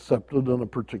that are accepted in a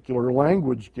particular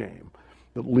language game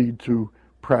that lead to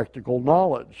practical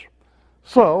knowledge.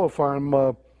 So if I'm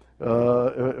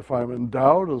in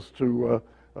doubt as to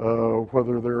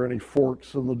whether there are any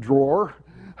forks in the drawer,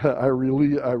 I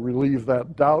relieve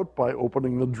that doubt by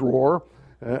opening the drawer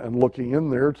and looking in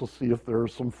there to see if there are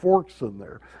some forks in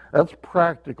there. That's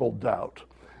practical doubt.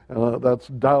 That's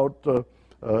doubt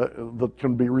that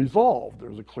can be resolved.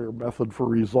 There's a clear method for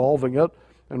resolving it,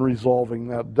 and resolving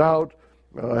that doubt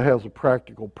has a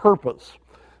practical purpose.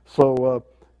 So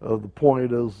the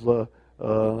point is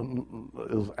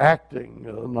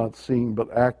acting, not seeing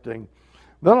but acting.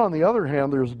 Then on the other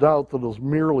hand, there's doubt that is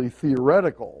merely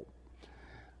theoretical.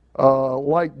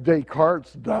 Like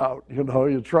Descartes' doubt,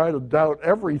 you try to doubt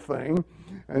everything,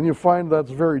 and you find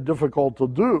that's very difficult to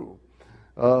do.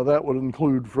 That would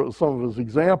include, for some of his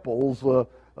examples,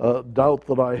 doubt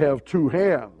that I have two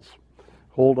hands.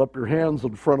 Hold up your hands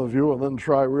in front of you and then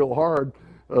try real hard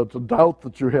to doubt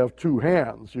that you have two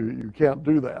hands. You can't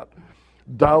do that.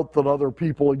 Doubt that other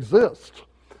people exist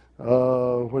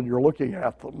when you're looking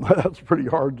at them. That's pretty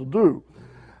hard to do.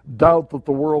 Doubt that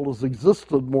the world has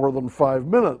existed more than 5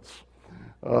 minutes.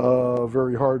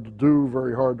 Very hard to do,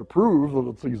 very hard to prove that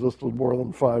it's existed more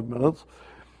than 5 minutes.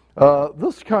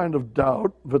 This kind of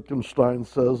doubt, Wittgenstein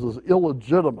says, is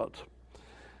illegitimate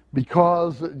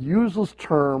because it uses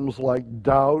terms like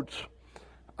doubt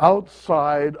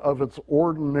outside of its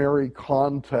ordinary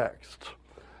context,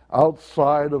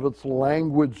 outside of its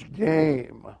language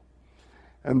game.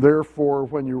 And therefore,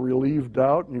 when you relieve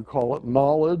doubt and you call it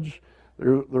knowledge,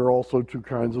 there are also two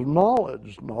kinds of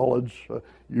knowledge. Knowledge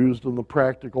used in the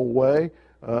practical way,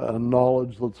 and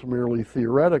knowledge that's merely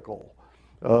theoretical.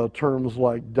 Terms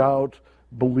like doubt,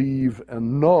 believe,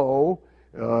 and know,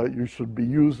 you should be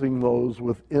using those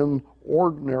within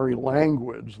ordinary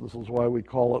language. This is why we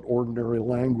call it ordinary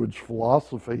language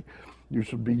philosophy. You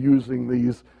should be using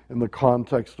these in the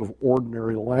context of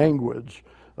ordinary language,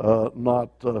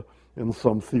 not in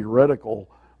some theoretical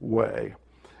way.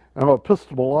 Now,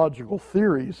 epistemological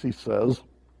theories, he says,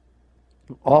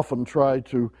 often try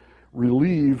to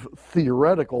relieve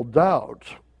theoretical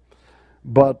doubt.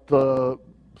 But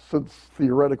since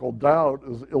theoretical doubt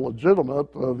is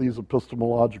illegitimate, these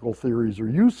epistemological theories are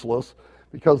useless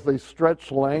because they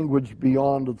stretch language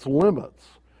beyond its limits.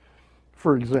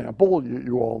 For example,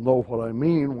 you all know what I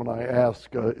mean when I ask,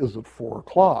 is it 4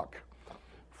 o'clock?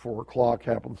 4 o'clock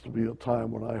happens to be the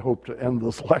time when I hope to end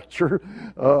this lecture.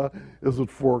 Is it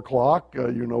 4 o'clock?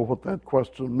 You know what that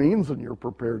question means and you're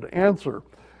prepared to answer.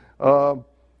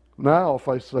 Now, if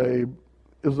I say,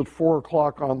 is it 4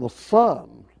 o'clock on the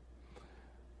sun?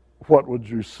 What would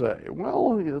you say?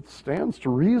 Well, it stands to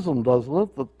reason, doesn't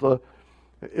it, that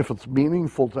if it's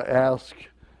meaningful to ask,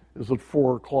 is it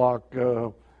 4 o'clock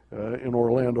in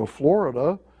Orlando,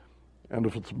 Florida, and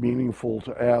if it's meaningful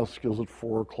to ask, is it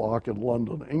 4 o'clock in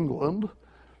London, England,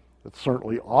 it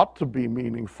certainly ought to be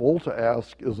meaningful to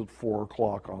ask, is it 4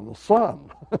 o'clock on the sun?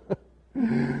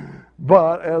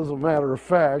 But as a matter of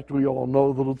fact, we all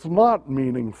know that it's not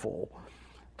meaningful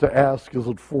to ask, is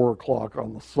it 4 o'clock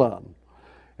on the sun?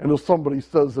 And if somebody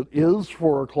says it is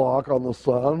 4 o'clock on the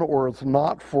sun or it's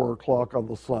not 4 o'clock on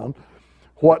the sun,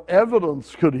 what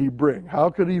evidence could he bring? How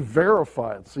could he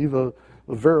verify it? See, the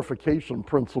verification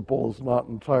principle is not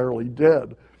entirely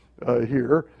dead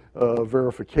here.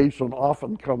 Verification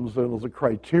often comes in as a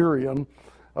criterion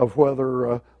of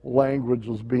whether language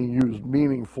is being used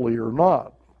meaningfully or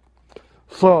not.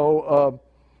 So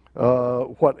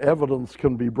what evidence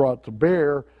can be brought to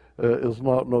bear is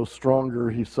no stronger,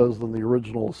 he says, than the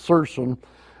original assertion.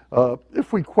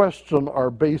 If we question our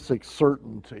basic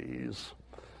certainties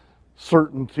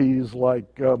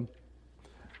like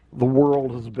the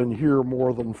world has been here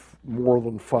more than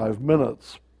 5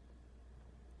 minutes,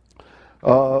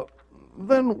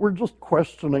 then we're just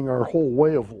questioning our whole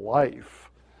way of life.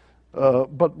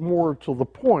 But more to the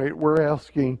point, we're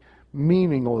asking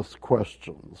meaningless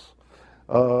questions.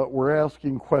 We're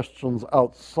asking questions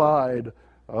outside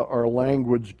our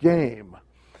language game.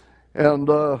 And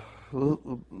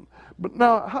but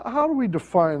now, how do we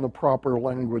define the proper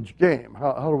language game?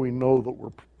 How do we know that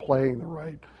we're playing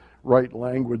the right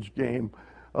language game?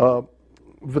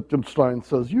 Wittgenstein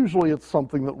says usually it's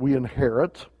something that we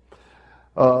inherit.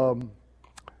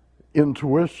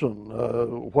 Intuition,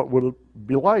 what would it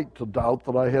be like to doubt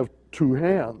that I have 2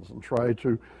 hands and try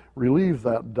to relieve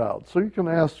that doubt? So you can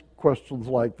ask questions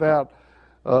like that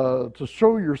to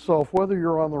show yourself whether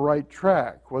you're on the right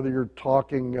track, whether you're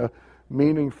talking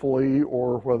meaningfully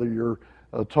or whether you're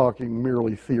talking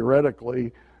merely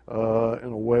theoretically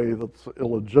in a way that's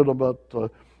illegitimate.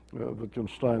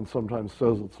 Wittgenstein sometimes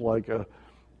says it's like a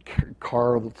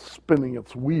car that's spinning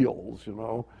its wheels, you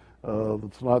know,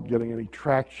 that's not getting any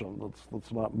traction,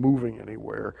 that's not moving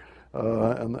anywhere.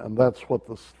 And that's what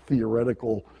this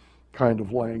theoretical kind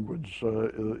of language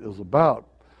is about.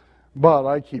 But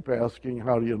I keep asking,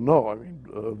 how do you know? I mean,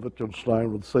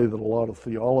 Wittgenstein would say that a lot of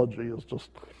theology is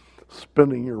just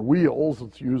spinning your wheels.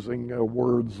 It's using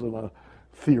words in a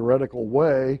theoretical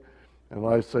way. And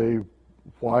I say,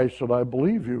 why should I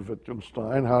believe you,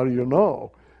 Wittgenstein? How do you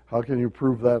know? How can you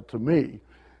prove that to me?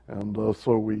 And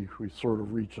so we sort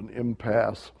of reach an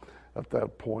impasse at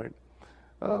that point.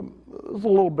 There's a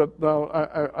little bit now,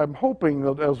 I'm hoping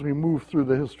that as we move through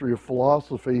the history of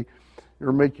philosophy,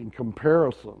 you're making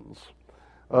comparisons.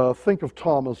 Think of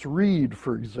Thomas Reid,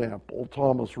 for example.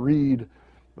 Thomas Reid,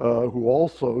 who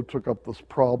also took up this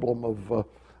problem of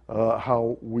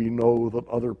how we know that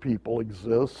other people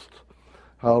exist.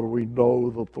 How do we know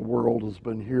that the world has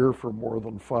been here for more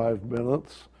than 5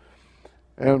 minutes?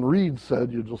 And Reid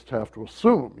said you just have to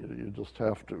assume. You just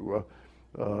have to,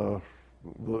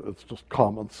 it's just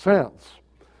common sense.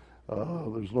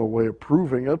 There's no way of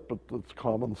proving it, but it's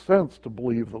common sense to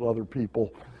believe that other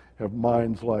people have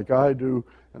minds like I do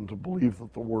and to believe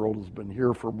that the world has been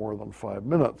here for more than 5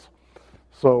 minutes.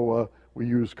 So we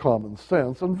use common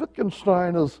sense. And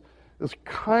Wittgenstein is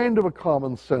kind of a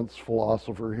common sense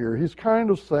philosopher here. He's kind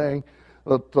of saying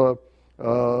that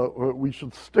we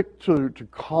should stick to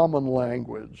common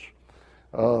language.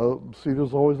 See,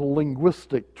 there's always a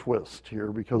linguistic twist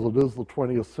here because it is the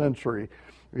 20th century.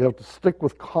 We have to stick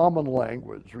with common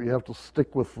language. We have to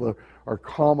stick with our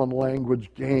common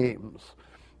language games,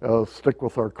 stick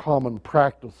with our common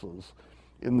practices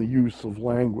in the use of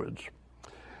language.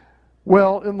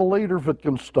 Well, in the later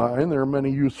Wittgenstein, there are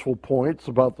many useful points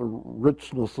about the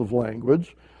richness of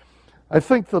language. I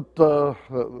think that though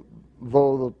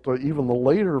even the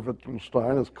later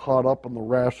Wittgenstein is caught up in the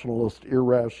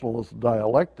rationalist-irrationalist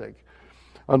dialectic.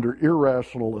 Under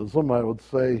irrationalism, I would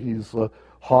say he's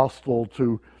hostile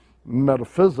to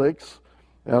metaphysics,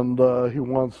 and he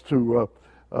wants to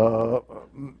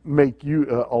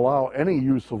allow any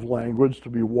use of language to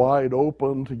be wide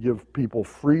open, to give people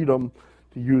freedom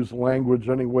to use language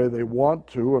any way they want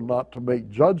to, and not to make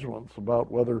judgments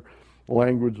about whether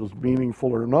language is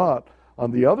meaningful or not.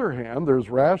 On the other hand, there's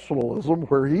rationalism,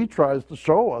 where he tries to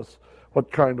show us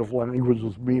what kind of language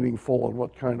is meaningful and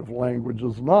what kind of language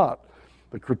is not.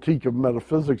 The critique of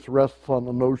metaphysics rests on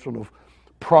the notion of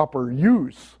proper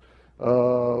use.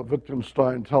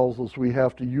 Wittgenstein tells us we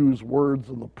have to use words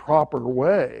in the proper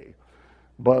way.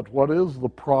 But what is the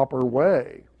proper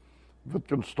way?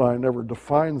 Wittgenstein never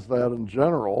defines that in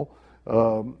general,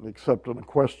 except in a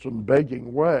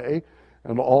question-begging way,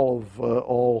 and all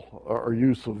our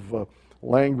use of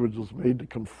language is made to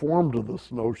conform to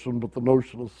this notion, but the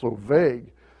notion is so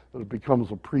vague that it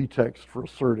becomes a pretext for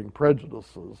asserting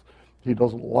prejudices. He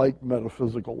doesn't like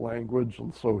metaphysical language,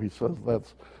 and so he says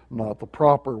that's not the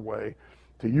proper way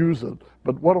to use it.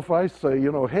 But what if I say,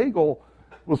 you know, Hegel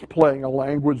was playing a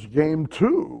language game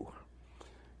too?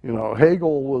 You know,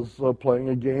 Hegel was playing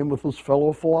a game with his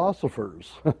fellow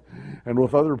philosophers and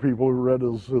with other people who read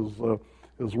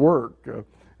his work,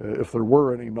 if there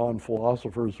were any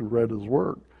non-philosophers who read his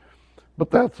work. But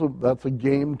that's a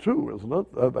game too, isn't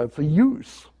it? That's a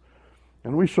use.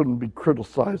 And we shouldn't be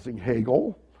criticizing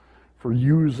Hegel for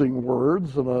using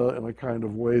words in a kind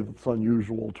of way that's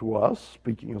unusual to us,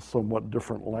 speaking a somewhat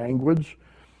different language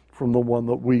from the one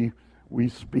that we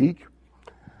speak.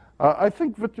 I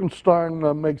think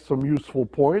Wittgenstein makes some useful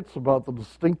points about the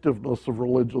distinctiveness of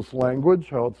religious language,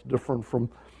 how it's different from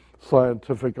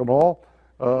scientific and all.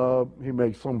 He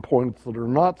makes some points that are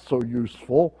not so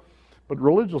useful, but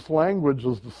religious language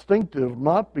is distinctive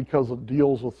not because it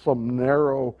deals with some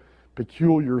narrow,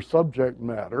 peculiar subject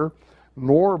matter,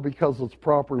 nor because it's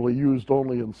properly used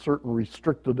only in certain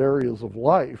restricted areas of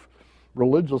life.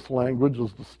 Religious language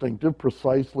is distinctive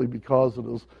precisely because it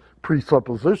is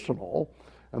presuppositional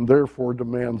and therefore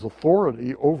demands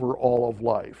authority over all of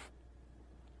life.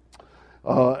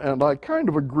 And I kind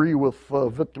of agree with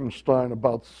Wittgenstein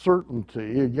about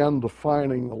certainty. Again,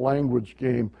 defining the language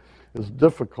game is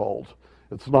difficult.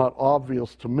 It's not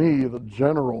obvious to me that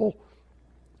general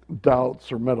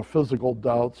doubts or metaphysical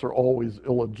doubts are always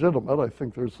illegitimate. I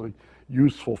think there's a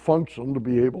useful function to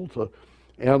be able to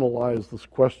analyze this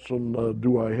question,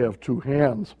 do I have two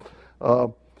hands?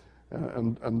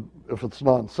 And if it's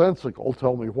nonsensical,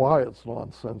 tell me why it's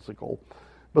nonsensical.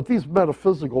 But these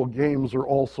metaphysical games are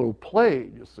also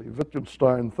played. You see,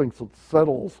 Wittgenstein thinks it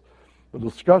settles the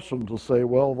discussion to say,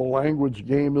 well, the language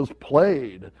game is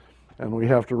played, and we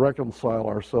have to reconcile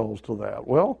ourselves to that.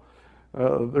 Well,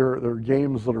 there are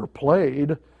games that are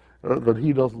played that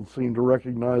he doesn't seem to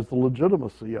recognize the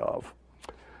legitimacy of.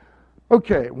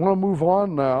 Okay, I want to move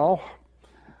on now.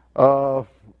 The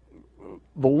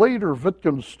later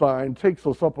Wittgenstein takes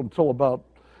us up until about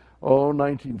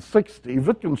 1960.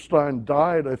 Wittgenstein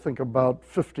died, I think, about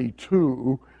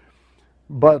 52,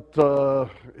 but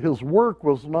his work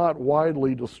was not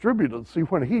widely distributed. See,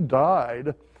 when he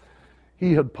died,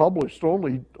 he had published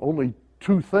only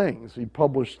two things. He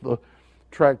published the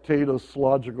Tractatus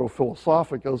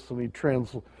Logico-Philosophicus, and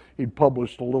he'd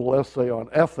published a little essay on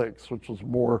ethics, which was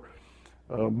more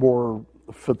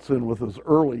fits in with his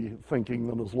early thinking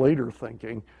than his later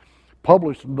thinking.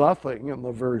 Published nothing in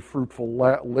the very fruitful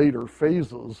later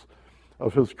phases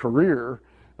of his career.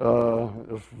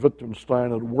 If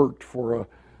Wittgenstein had worked for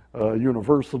a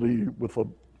university with a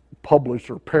publish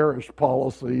or perish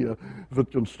policy,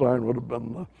 Wittgenstein would have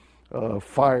been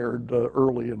fired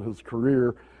early in his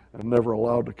career and never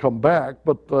allowed to come back.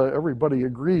 But everybody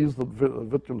agrees that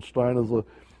Wittgenstein is a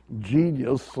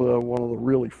genius, one of the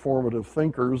really formative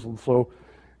thinkers, and so,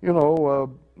 you know,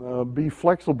 be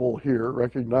flexible here.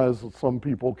 Recognize that some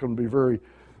people can be very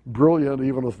brilliant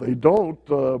even if they don't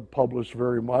publish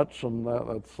very much, and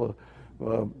that's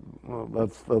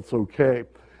okay.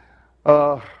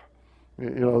 You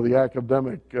know, the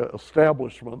academic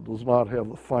establishment does not have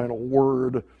the final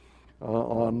word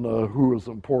on who is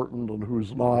important and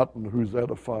who's not, and who's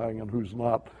edifying and who's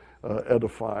not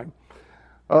edifying.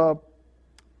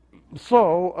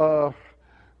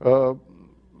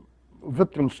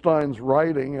 Wittgenstein's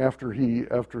writing after he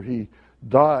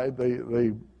died,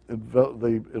 they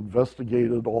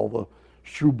investigated all the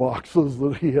shoe boxes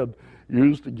that he had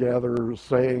used to gather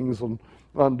sayings and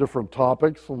on different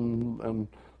topics, and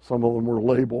some of them were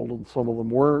labeled and some of them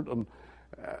weren't. And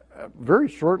very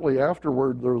shortly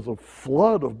afterward, there was a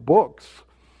flood of books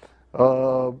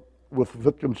with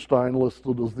Wittgenstein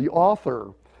listed as the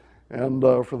author. And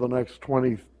for the next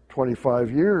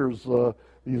 25 years,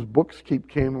 these books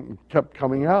kept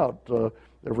coming out.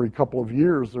 Every couple of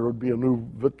years, there would be a new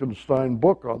Wittgenstein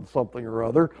book on something or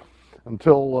other,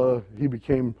 until he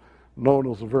became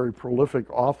known as a very prolific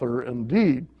author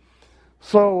indeed.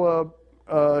 So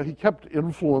he kept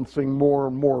influencing more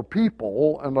and more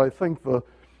people, and I think the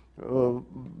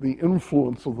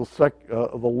influence of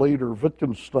the later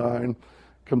Wittgenstein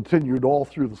continued all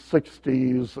through the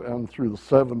 60s and through the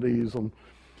 70s and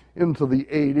into the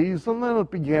 80s, and then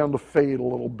it began to fade a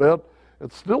little bit.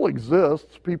 It still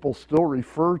exists. People still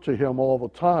refer to him all the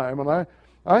time, and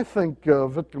I think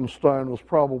Wittgenstein was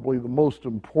probably the most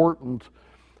important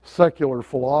secular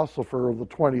philosopher of the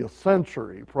 20th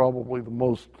century, probably the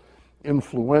most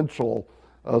influential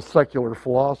secular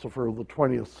philosopher of the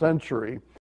 20th century.